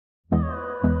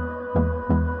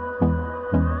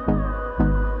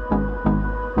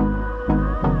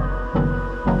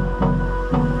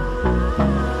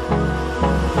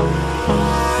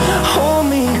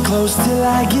close till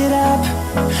I get up.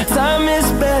 Time is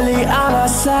barely on our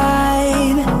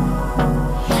side.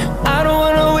 I don't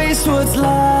wanna waste what's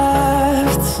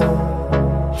left.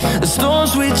 The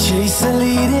storms we chase are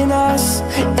leading us,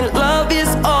 and love is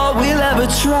all we'll ever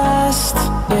trust.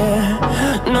 Yeah,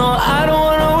 no, I don't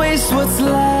wanna waste what's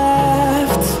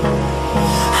left.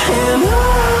 And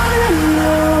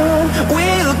on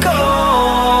we'll go,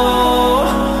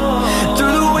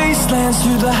 through the wastelands,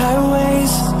 through the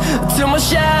highways, till my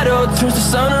shadow turns to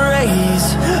sun rays.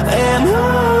 And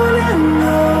on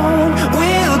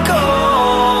we'll go,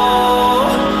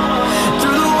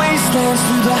 through the wastelands,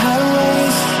 through the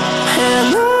highways,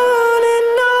 and on.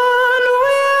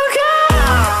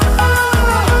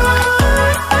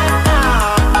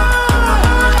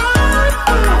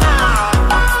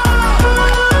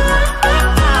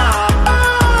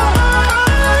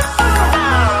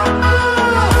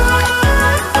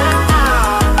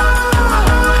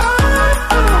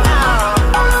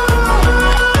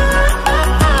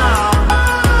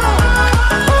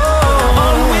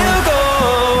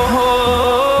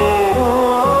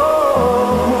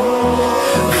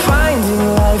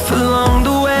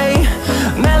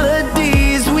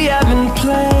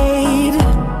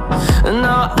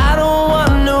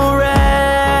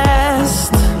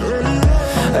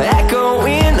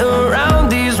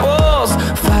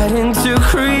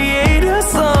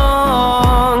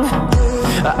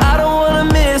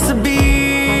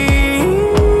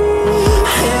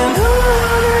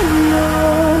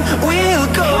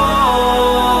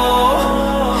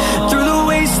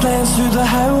 Through the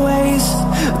highways,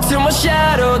 till my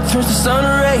shadow turns to sun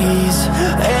rays.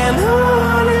 And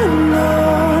on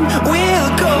we'll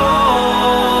go,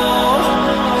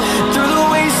 through the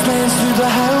wastelands, through the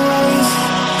highways,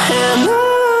 and on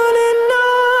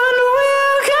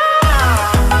we'll go.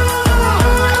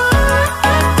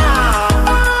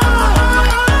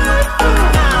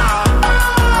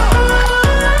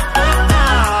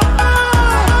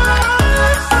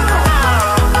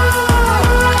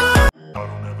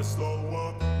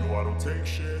 Take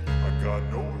shit, I got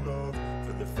no love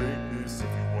for the fakeness. If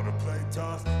you wanna play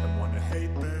tough and wanna hate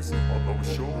this, I'll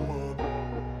always show up.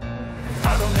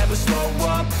 I don't ever slow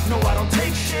up, no I don't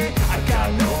take shit. I got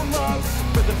no love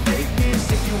for the fakeness.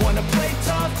 If you wanna play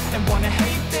tough and wanna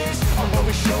hate this, I'll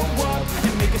always show up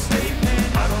and make a statement.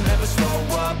 I don't ever slow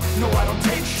up, no I don't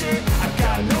take shit. I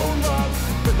got no love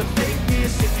for the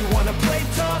fakeness. If you wanna play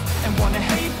tough and wanna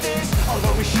hate this, I'll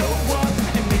always show up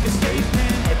and make a statement.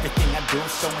 Everything I do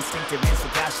so instinctive and so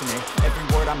passionate. Every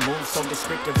word I move so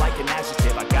descriptive like an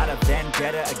adjective. I got a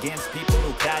vendetta against people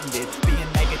who patented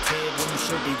being negative when you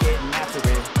should be getting after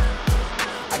it.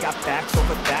 I got facts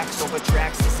over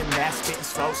tracks, this and that. Spitting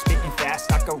slow, spitting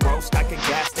fast. I could roast, I could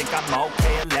gas. Think I'm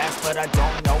okay at last, but I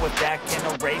don't know if that can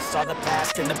erase all the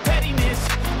past and the pettiness.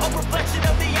 A reflection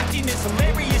of the emptiness.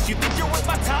 Hilarious, you think you're worth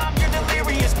my time, you're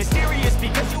delirious. Mysterious,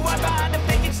 because you are behind a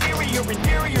fake exterior.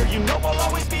 Inferior, you know I'll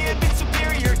always be a bit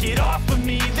superior. Get off of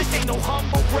me, this ain't no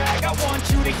humble brag. I want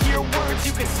you to hear words,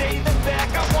 you can say them back.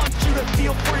 I want you to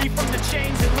feel free from the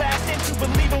chains at last, and to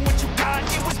believe in what you got,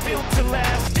 it was built to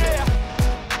last, yeah.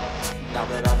 Now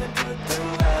that I've been put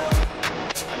through hell,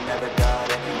 I never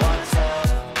got anyone's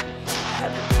help.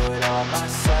 Had to do it all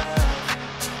myself.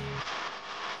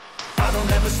 I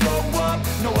don't ever slow up,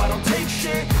 no I don't take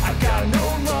shit. I got no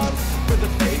love for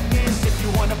the fakeness. If you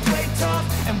wanna play tough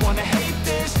and wanna hate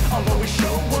this, I'll always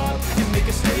show up and make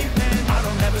a statement. I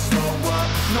don't ever slow up,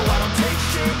 no I don't take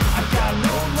shit. I got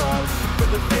no love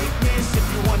for the fakeness. If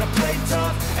you wanna play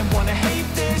tough and wanna hate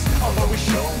this, I'll always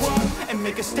show up and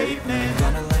make a statement.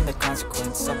 Gonna learn the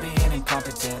consequence of being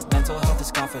incompetent. Mental health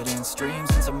is confidence, dreams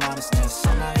and some modestness.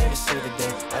 I'm not here to save the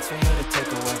day, that's for you to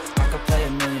take away. I could play a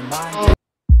million minds.